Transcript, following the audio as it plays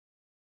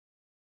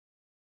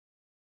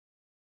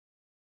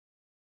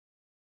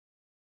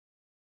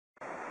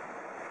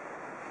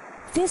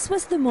This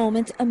was the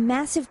moment a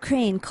massive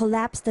crane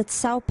collapsed at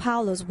Sao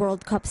Paulo's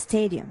World Cup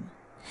stadium.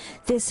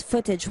 This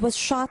footage was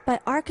shot by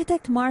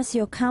architect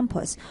Marcio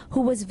Campos, who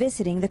was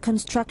visiting the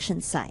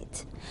construction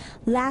site.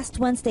 Last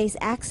Wednesday's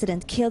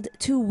accident killed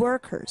 2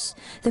 workers.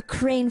 The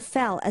crane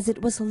fell as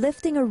it was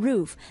lifting a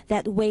roof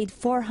that weighed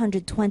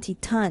 420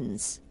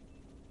 tons.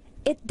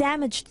 It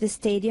damaged the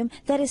stadium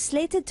that is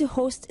slated to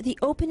host the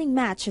opening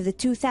match of the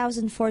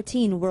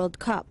 2014 World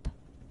Cup.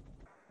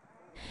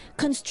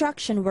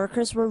 Construction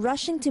workers were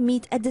rushing to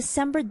meet a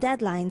December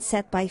deadline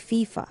set by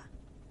FIFA.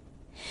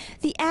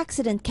 The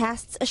accident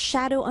casts a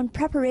shadow on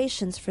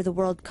preparations for the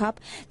World Cup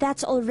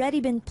that's already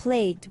been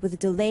plagued with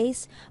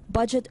delays,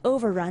 budget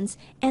overruns,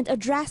 and a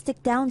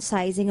drastic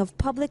downsizing of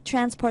public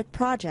transport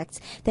projects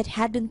that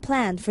had been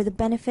planned for the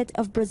benefit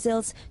of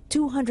Brazil's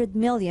 200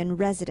 million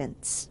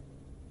residents.